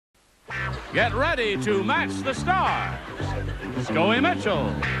Get ready to match the stars. Scoey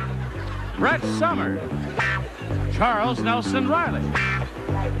Mitchlll, Brett Summers, Charles Nelson Reilly,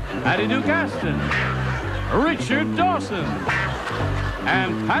 Patti Astin, Richard Dawson,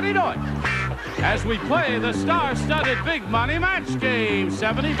 and Patti Deutsch as we play the star-studded big money match game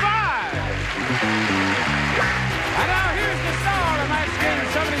 75. And now here's the star of match game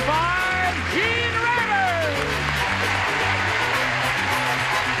 75, Gene Reilly.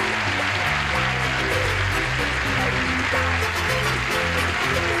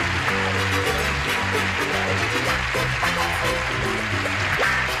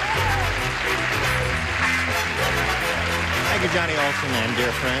 Thank you, Johnny Olson and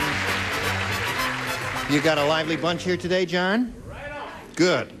dear friends. You got a lively bunch here today, John? Right on.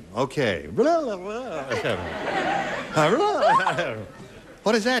 Good. Okay. What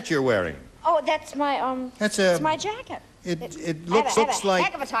is that you're wearing? Oh, that's my, it's my jacket. It looks like...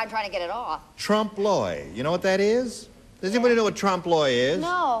 heck of a time trying to get it off. Trompe-l'oeil. You know what that is? Does anybody know what trompe-l'oeil is?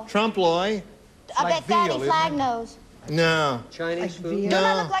 No. Trompe-l'oeil? I bet Fatty Flag knows. No. Chinese food? Don't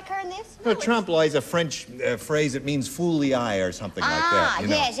I look like her in this? No, trompe-l'oeil is a French phrase that means fool the eye or something like that. You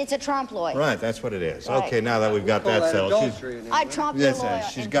know? Yes, it's a trompe-l'oeil. Right, that's what it is. Right. Okay, now that we've got that settled. I trompe-l'oeil.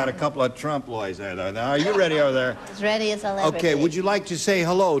 Yes, she's got a couple of trompe-l'oils there. Now, are you ready over there? As ready as I'll ever Okay, be. would you like to say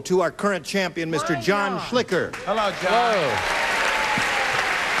hello to our current champion, Mr. John Schlicker? Hello, John. Hello.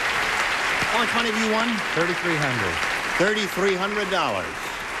 How much money have you won? $3,300. $3,300.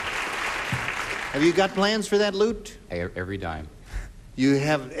 Have you got plans for that loot? Every dime. You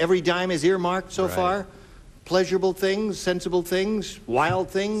have every dime is earmarked so Right. far? Pleasurable things, sensible things, wild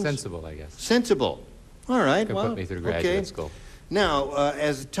things? Sensible, I guess. Sensible. All right, Could well, put me through graduate school. Now,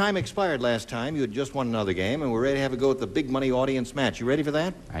 as time expired last time, you had just won another game, and we're ready to have a go at the big money audience match. You ready for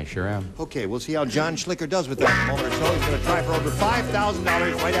that? I sure am. Okay, we'll see how John Schlicker does with that in a moment or so. He's going to try for over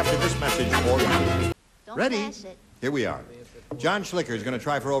 $5,000 right after this message for you. Don't Ready? pass it. Here we are. John Schlicker is going to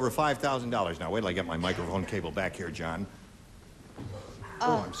try for over $5,000. Now, wait till I get my microphone cable back here, John.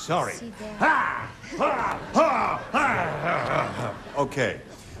 Oh, I'm sorry. See there. Okay.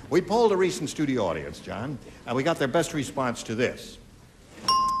 We polled a recent studio audience, John, and we got their best response to this.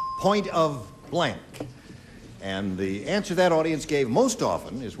 Point of blank. And the answer that audience gave most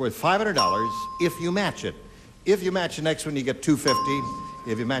often is worth $500 if you match it. If you match the next one, you get $250.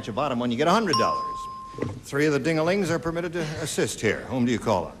 If you match the bottom one, you get $100. 3 of the ding-a-lings are permitted to assist here. Whom do you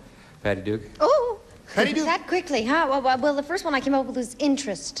call on? Patti Duke? Oh, Patti Duke. that quickly, huh? Well, the first one I came up with was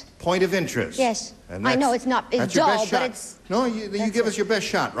interest. Point of interest. Yes. And I that's- know it's not, it's that's your dull, best shot. but it's... No, you give us your best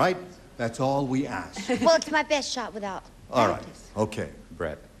shot, right? That's all we ask. Well, it's my best shot without All right. practice. Okay.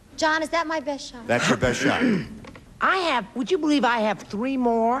 Brett. John, is that my best shot? That's your best shot. would you believe I have 3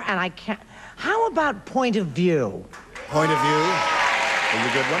 more and I can't... How about point of view? Point of view is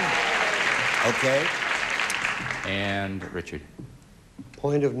a good one. Okay. And Richard.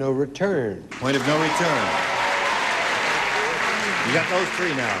 Point of no return. Point of no return. You got those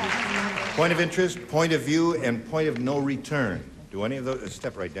 3 now. Point of interest, point of view, and point of no return. Do any of those...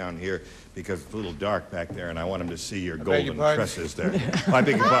 Step right down here because it's a little dark back there, and I want them to see your golden tresses there. I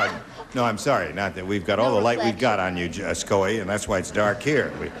beg your pardon. No, I'm sorry. Not that we've got all the light we've got on you, Scoey, and that's why it's dark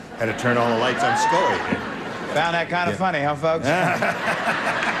here. We had to turn all the lights on Scoey. Found that kind of funny, huh, folks?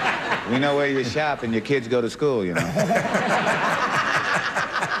 We know where you shop and your kids go to school, you know.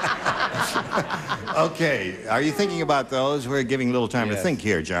 Okay, are you thinking about those? We're giving a little time to think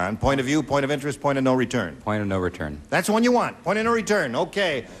here, John. Point of view, point of interest, point of no return. Point of no return. That's the one you want. Point of no return.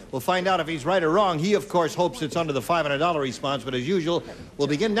 Okay, we'll find out if he's right or wrong. He, of course, hopes it's under the $500 response, but as usual, we'll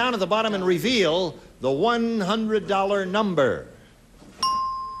begin down at the bottom and reveal the $100 number.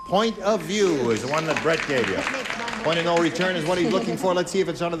 Point of view is the one that Brett gave you. Point of no return is what he's looking for. Let's see if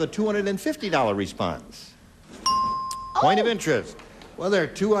it's under the $250 response. Point of interest. Well, there are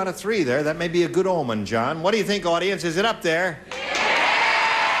 2 out of 3 there. That may be a good omen, John. What do you think, audience? Is it up there?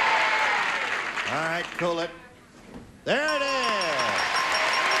 All right, cool it. There it is.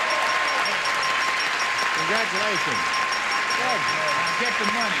 Congratulations. Good. Get the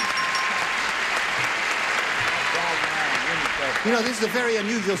money. You know, this is a very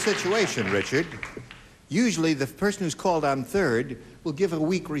unusual situation, Richard. Usually, the person who's called on third will give a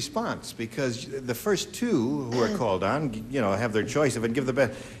weak response because the first 2 who are called on, you know, have their choice of it and give the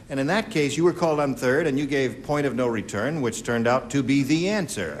best. And in that case, you were called on third and you gave point of no return, which turned out to be the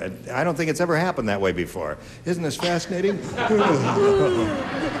answer. And I don't think it's ever happened that way before. Isn't this fascinating?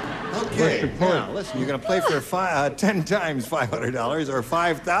 Okay, now, listen, you're going to play for 10 times $500 or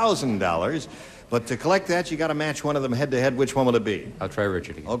 $5,000. But to collect that, you got to match one of them head-to-head. Which one will it be? I'll try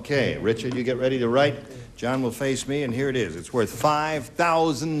Richard again. Okay, Richard, you get ready to write. John will face me, and here it is. It's worth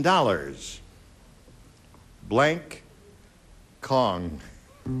 $5,000. Blank Kong.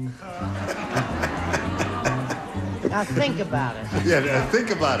 Now think about it. Yeah,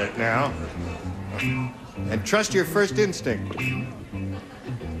 think about it now. And trust your first instinct.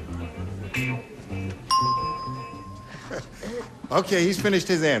 Okay, he's finished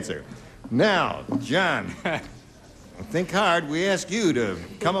his answer. Now, John, think hard. We ask you to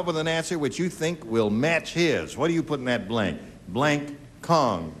come up with an answer which you think will match his. What do you put in that blank? Blank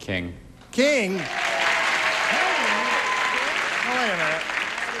Kong. King. King? Oh, wait a minute.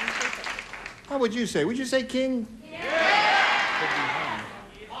 What would you say? Would you say king? Yeah.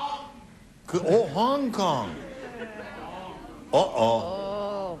 Oh, Hong Kong.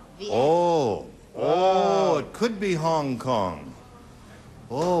 Uh-oh. Oh, it could be Hong Kong.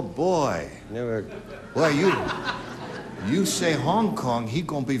 Oh, boy. Never. Well, you say Hong Kong, he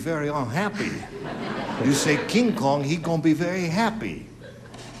gonna be very unhappy. You say King Kong, he gonna be very happy.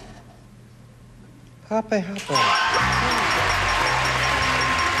 Hoppe, hoppe.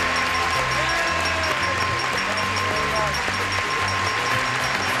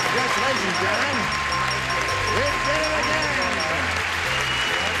 Congratulations, John. We did it again.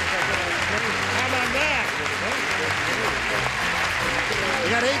 How about that? You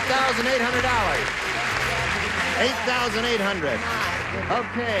got $8,800. $8,800.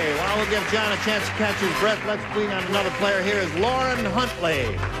 Okay, well, we'll give John a chance to catch his breath. Let's bring on another player. Here is Lauren Huntley.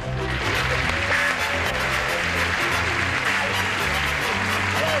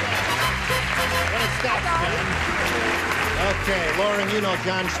 When it stops, John. Okay, Lauren, you know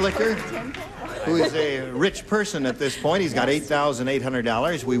John Schlicker, who is a rich person at this point. He's got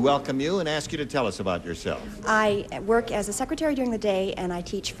 $8,800. We welcome you and ask you to tell us about yourself. I work as a secretary during the day, and I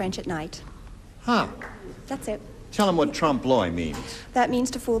teach French at night. Huh. That's it. Tell him what trompe-l'oeil means. That means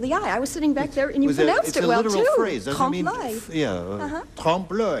to fool the eye. I was sitting back there, and you pronounced it well, too. It's a literal phrase, doesn't it mean? Trompe-l'oeil.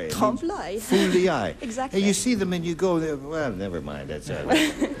 Trompe-l'oeil. Trompe-l'oeil. Fool the eye. Exactly. Hey, you see them and you go, well, never mind. That's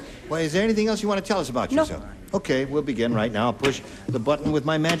Well, is there anything else you want to tell us about yourself? Okay, we'll begin right now. I'll push the button with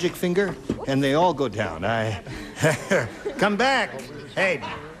my magic finger, and they all go down. Come back. Hey,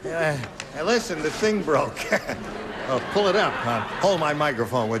 listen, the thing broke. Oh, pull it up. Hold my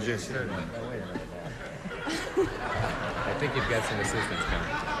microphone, would you? I think you've got some assistance coming.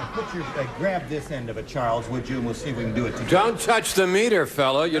 Grab this end of it, Charles, would you? And we'll see if we can do it together. Don't touch the meter,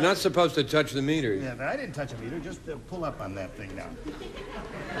 fella. You're not supposed to touch the meter. Yeah, but I didn't touch a meter. Just pull up on that thing now.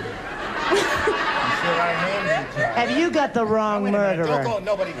 Have you got the wrong murderer? Don't go,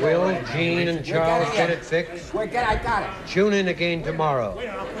 nobody go. Will, Gene, and Charles get it fixed? I got it. Tune in again tomorrow.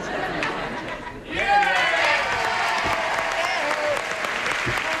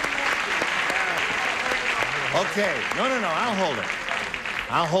 Okay. No, I'll hold it.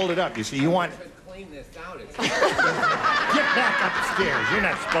 I'll hold it up. You see, you want... Clean this out. Get back upstairs. You're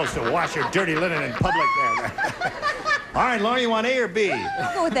not supposed to wash your dirty linen in public there. All right, Laura, you want A or B?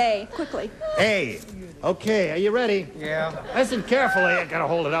 I'll go with A, quickly. A. Okay, are you ready? Yeah. Listen carefully. I gotta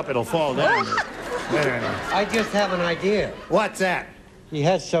hold it up. It'll fall down. I just have an idea. What's that? He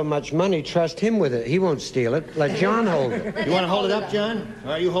has so much money, trust him with it. He won't steal it. Let John hold it. You want to hold it up, John?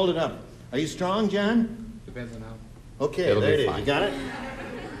 All right, you hold it up. Are you strong, John? Depends on how. Okay, It'll there be it is. fine. You got it?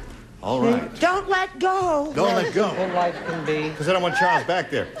 All right. Don't let go. Don't let go. Simple life can be. Because I don't want Charles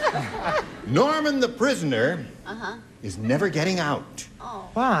back there. Norman the prisoner is never getting out.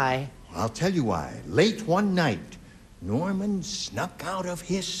 Why? I'll tell you why. Late one night, Norman snuck out of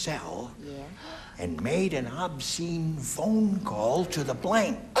his cell and made an obscene phone call to the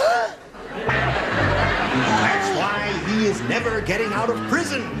blank. That's why he is never getting out of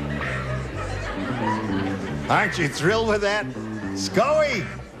prison. Aren't you thrilled with that? Scoey,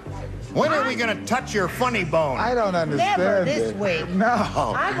 when are we going to touch your funny bone? I don't understand. Never this week. No.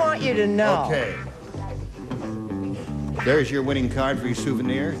 I want you to know. Okay. There's your winning card for your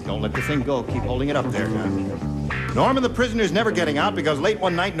souvenir. Don't let the thing go. Keep holding it up there now. Norman the prisoner's never getting out because late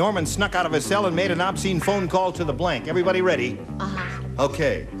one night Norman snuck out of his cell and made an obscene phone call to the blank. Everybody ready?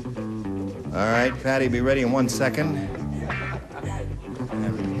 Okay. All right, Patti, be ready in 1 second.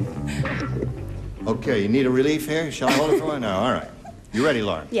 Okay, you need a relief here? Shall I hold it for one? No, all right. You ready,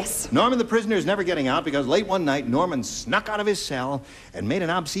 Lauren? Yes. Norman the prisoner is never getting out because late one night Norman snuck out of his cell and made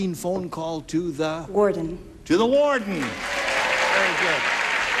an obscene phone call to the... Warden. To the warden. Very good.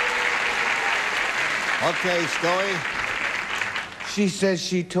 Okay, Scoey. She says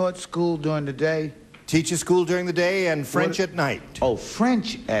she taught school during the day. Teaches school during the day and French at night. Oh,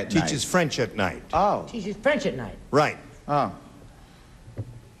 French at night. Teaches French at night. Oh. Teaches French at night. Right. Oh.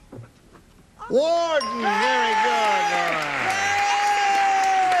 Warden, very good, Laura.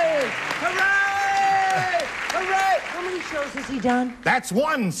 Hooray! Hooray! How many shows has he done? That's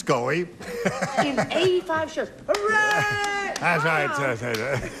one, Scoey. In 85 shows. Hooray! That's right.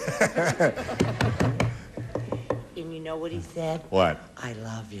 And you know what he said? What? I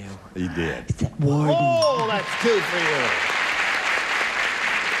love you. He did. He said, Warden. Oh, that's two for you.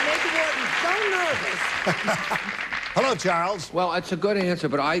 Made the warden so nervous. Hello, Charles. Well, it's a good answer,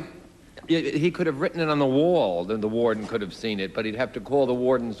 but he could have written it on the wall, then the warden could have seen it, but he'd have to call the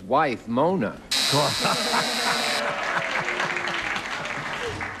warden's wife, Mona.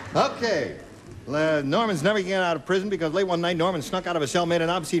 Okay. Norman's never getting out of prison because late one night Norman snuck out of a cell, made an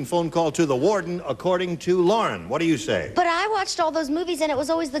obscene phone call to the warden, according to Lauren. What do you say? But I watched all those movies, and it was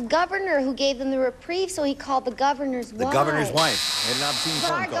always the governor who gave them the reprieve, so he called the governor's wife. The governor's wife. Made an obscene But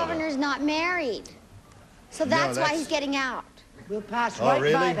phone our call. governor's not married. So that's why he's getting out. We'll pass Oh, right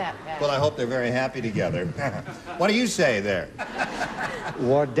really? by that, Pat. Well, I hope they're very happy together. What do you say there?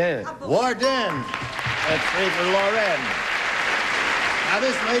 Warden. Warden. That's three for Lauren. Now,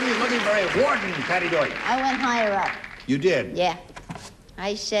 this lady is looking for a warden, Patti Deutsch. I went higher up. You did? Yeah.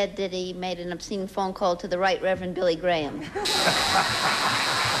 I said that he made an obscene phone call to the Right Reverend Billy Graham.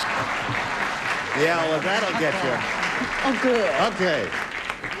 Yeah, well, that'll get you. Oh, good. Okay.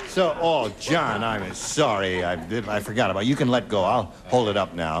 So, oh, John, I'm sorry. I forgot about it. You can let go. I'll hold it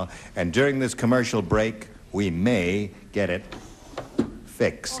up now. And during this commercial break, we may get it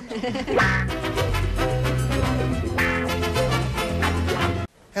fixed.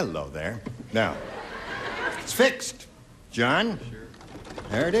 Hello there. Now, it's fixed. John? Sure.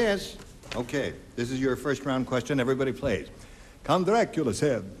 There it is. Okay, this is your first round question. Everybody plays. Count Dracula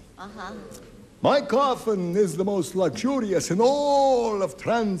said, my coffin is the most luxurious in all of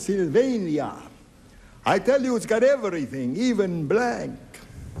Transylvania. I tell you, it's got everything, even blank.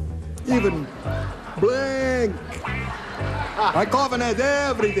 Even blank. My coffin has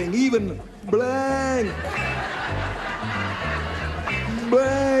everything, even blank.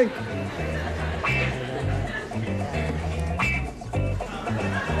 Blank.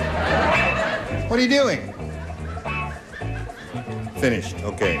 What are you doing? Finished,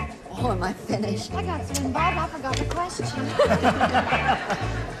 okay. Oh, am I finished? I got so involved, I forgot the question.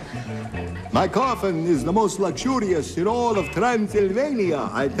 My coffin is the most luxurious in all of Transylvania.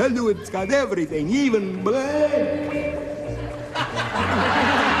 I tell you, it's got everything, even blank.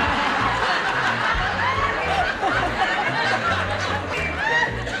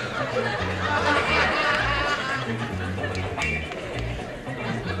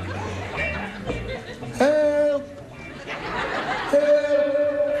 Help!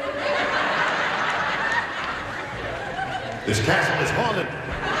 Help! This castle is haunted.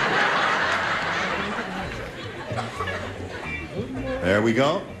 There we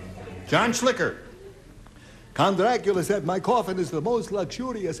go. John Schlicker. Count Dracula said, my coffin is the most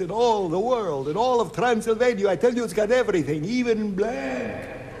luxurious in all the world, in all of Transylvania. I tell you, it's got everything, even blank.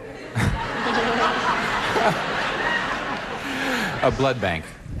 A blood bank.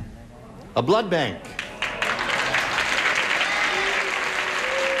 A blood bank.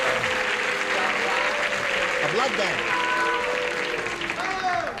 A blood bank.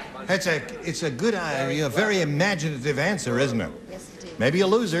 It's a good, a very imaginative answer, isn't it? Yes, it is. Maybe a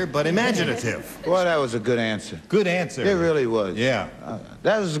loser, but imaginative. Boy, that was a good answer. Good answer. It really was. Yeah.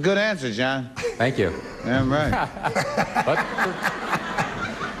 That was a good answer, John. Thank you. Damn right. But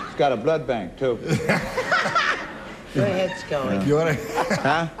It's got a blood bank, too. Go ahead, Scoey. You want to?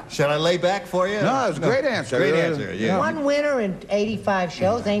 Huh? Shall I lay back for you? No, it was a great answer. Great Really. answer. Yeah. One winner in 85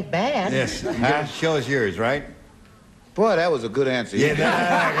 shows ain't bad. Yes. Huh? Show is yours, right? Boy, that was a good answer.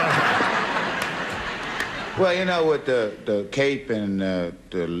 Well, you know, with the cape and the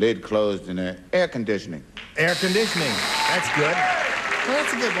lid closed and the air conditioning. Air conditioning. That's good. Well,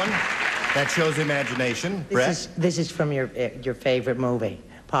 that's a good one. That shows imagination. Brett? This is from your favorite movie.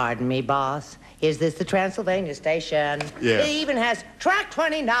 Pardon me, boss. Is this the Transylvania station? Yes. It even has track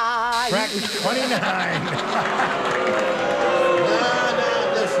 29. Track 29. Now,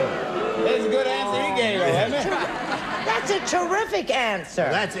 listen. That's a good answer you gave, wasn't it? That's a terrific answer.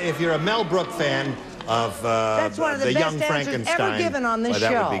 That's if you're a Mel Brooks fan of That's one of the Young best answers Frankenstein. ever given on this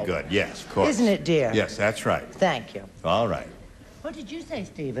That show. would be good. Yes, of course. Isn't it, dear? Yes, that's right. Thank you. All right. What did you say,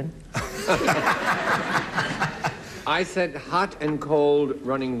 Stephen? I said hot and cold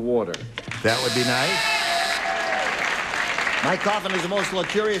running water. That would be nice. My coffin is the most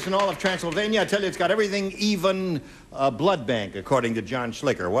luxurious in all of Transylvania. I tell you, it's got everything, even a blood bank, according to John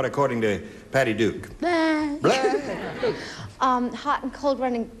Schlicker. What according to Patti Duke? Blah. Blah. Hot and cold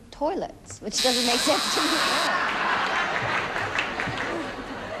running toilets, which doesn't make sense to me.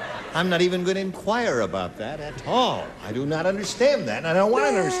 I'm not even going to inquire about that at all. I do not understand that, and I don't want to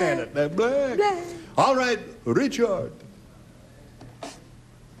understand it. All right, Richard.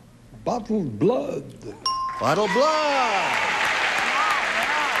 Bottled blood. Bottled blood.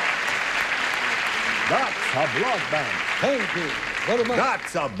 That's a blood bank. Thank you.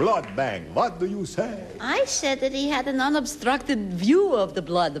 That's a blood bank. What do you say? I said that he had an unobstructed view of the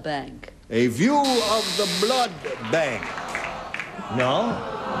blood bank. A view of the blood bank. No?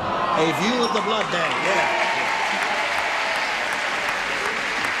 A view of the blood bank, yeah.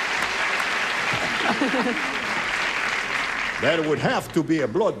 There would have to be a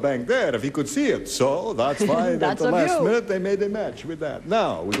blood bank there if he could see it. So that's why at the last minute they made a match with that.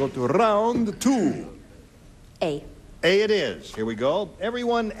 Now we go to round 2. A. A it is. Here we go.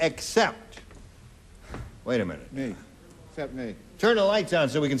 Everyone except. Wait a minute. Me. Except me. Turn the lights on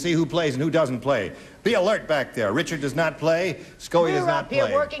so we can see who plays and who doesn't play. Be alert back there. Richard does not play. Scoey does not play. We're up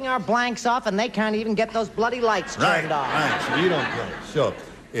here working our blanks off, and they can't even get those bloody lights turned off. Right, so you don't play. So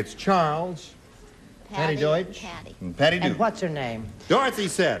it's Charles, Patti Deutsch, and Patti Deutsch. And what's her name? Dorothy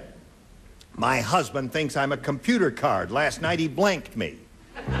said, "My husband thinks I'm a computer card. Last night he blanked me."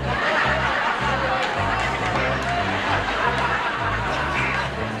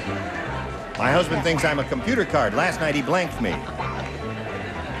 My husband thinks I'm a computer card. Last night he blanked me.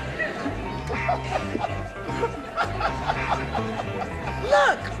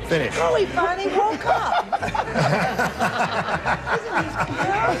 Look! Finish. Scoey finally woke up.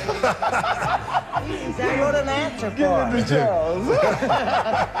 I wrote an answer for him.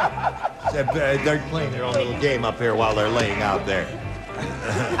 They're playing their own little game up here while they're laying out there.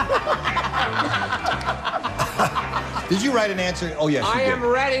 Did you write an answer? Oh, yes, you did. I am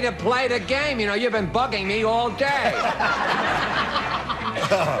ready to play the game. You know, you've been bugging me all day.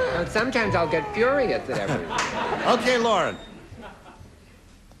 And sometimes I'll get furious at everything. Okay, Lauren.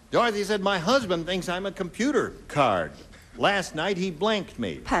 Dorothy said, "My husband thinks I'm a computer card. Last night he blanked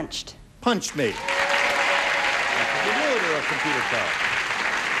me." Punched. Punched me. That's what you do to a computer card.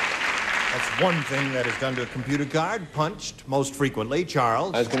 That's one thing that is done to a computer card. Punched, most frequently.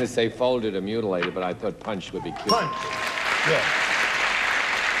 Charles? I was going to say folded or mutilated, but I thought punched would be cute. Punched. Good.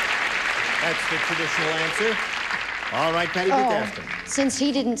 That's the traditional answer. All right, Patti Astin. Since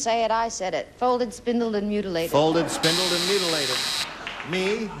he didn't say it, I said it. Folded, spindled, and mutilated. Folded, spindled, and mutilated.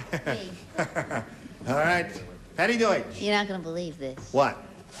 Me? Me. All right. Patti Deutsch. You're not going to believe this. What?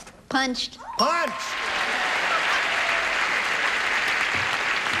 Punched. Punch!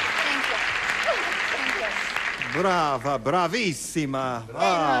 Brava, bravissima.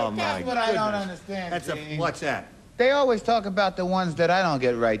 Oh, my That's what I don't goodness. understand, That's Gene. what's that? They always talk about the ones that I don't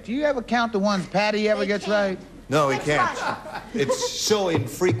get right. Do you ever count the ones Patti ever gets right? No, he can't. It's so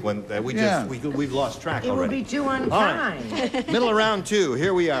infrequent that we've lost track It would already. be too unkind. All right. Middle of round 2.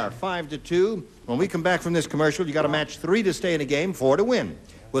 Here we are, 5-2. When we come back from this commercial, you got to match 3 to stay in a game, 4 to win.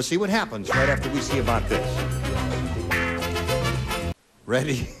 We'll see what happens right after we see about this.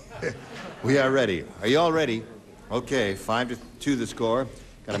 Ready? We are ready. Are you all ready? Okay, 5-2 the score.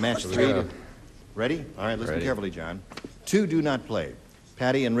 Got to match 3 to... Ready? All right, listen carefully, John. 2 do not play.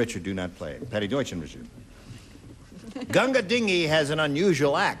 Patti and Richard do not play. Patti Deutsch and Richard. Gunga Dingy has an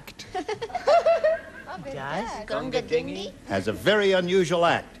unusual act. Gunga Dingy? Has a very unusual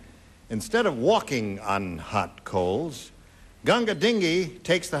act. Instead of walking on hot coals, Gunga Dingy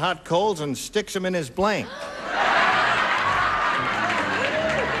takes the hot coals and sticks them in his blank.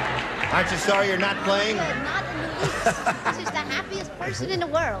 Aren't you sorry you're not playing? Not in the least. This is the happiest person in the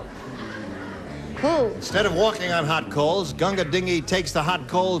world. Who? Instead of walking on hot coals, Gunga Dingy takes the hot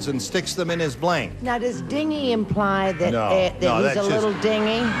coals and sticks them in his blank. Now, does dingy imply that, No, that no, he's that's a little just-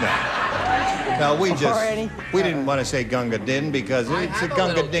 dingy? No, we didn't want to say Gunga Din because it's a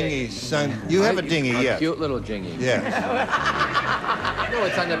Gunga Dingy, son. You have a dinghy, yes. Cute little dinghy. Yes, No,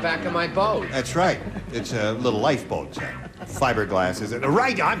 it's on the back of my boat. that's right. It's a little lifeboat, son. Fiberglass, is it?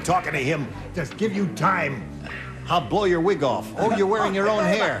 Right, I'm talking to him. Just give you time. I'll blow your wig off. Oh, you're wearing your own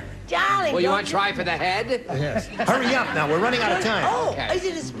hair. Darling, Well, you want to try for the head? Yes. Hurry up now, we're running out of time. Oh, Okay. is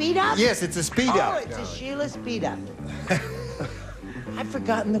it a speed up? Yes, it's a speed Oh, up. it's a Sheila speed up. I've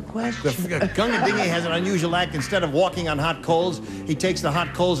forgotten the question. The Gunga Dingy has an unusual act. Instead of walking on hot coals, he takes the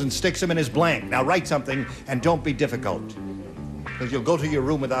hot coals and sticks them in his blank. Now write something and don't be difficult. Because you'll go to your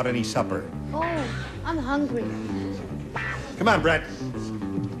room without any supper. Oh, I'm hungry. Come on, Brett.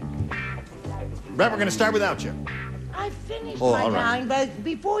 Brett, we're going to start without you. I finished Oh, my all right. darling, but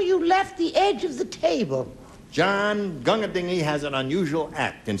before you left the edge of the table. John, Gunga Dingy has an unusual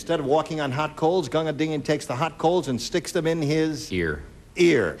act. Instead of walking on hot coals, Gunga Dingy takes the hot coals and sticks them in his... Ear.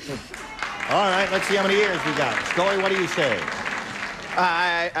 Ear. All right, let's see how many ears we got. Scoey, what do you say?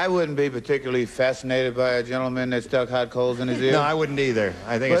 I wouldn't be particularly fascinated by a gentleman that stuck hot coals in his ear. No, I wouldn't either.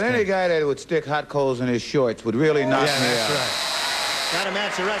 I think But any guy that would stick hot coals in his shorts would really knock me out. That's right. Got to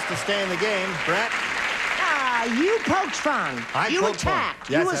match the rest to stay in the game. Brett? You poked fun. You attacked.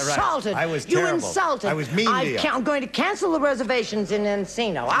 Yes, you that's right. assaulted. I was You terrible. insulted. I was mean to you. I'm going to cancel the reservations in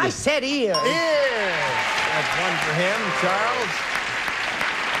Encino. I said ears. Ears. That's one for him. Charles?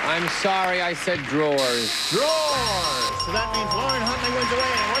 I'm sorry I said drawers. Drawers. So that means Lauren Huntley wins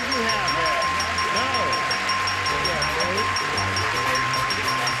away. And what do you have there? No.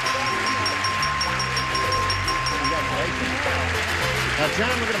 Congratulations. Now,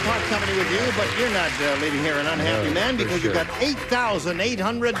 John, we're going to part company with you, but you're not leaving here an unhappy man because you've got $8,800.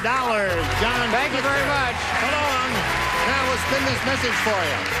 John, Thank you very much. So long. Now we'll spin this message for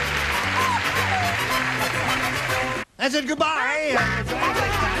you. That's it. Goodbye.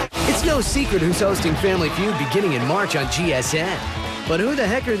 It's no secret who's hosting Family Feud beginning in March on GSN. But who the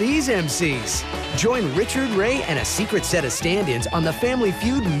heck are these MCs? Join Richard, Ray, and a secret set of stand-ins on the Family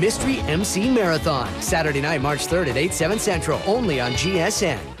Feud Mystery MC Marathon. Saturday night, March 3rd at 8, 7 Central, only on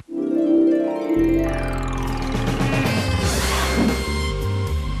GSN.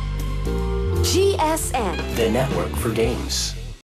 GSN. The network for games.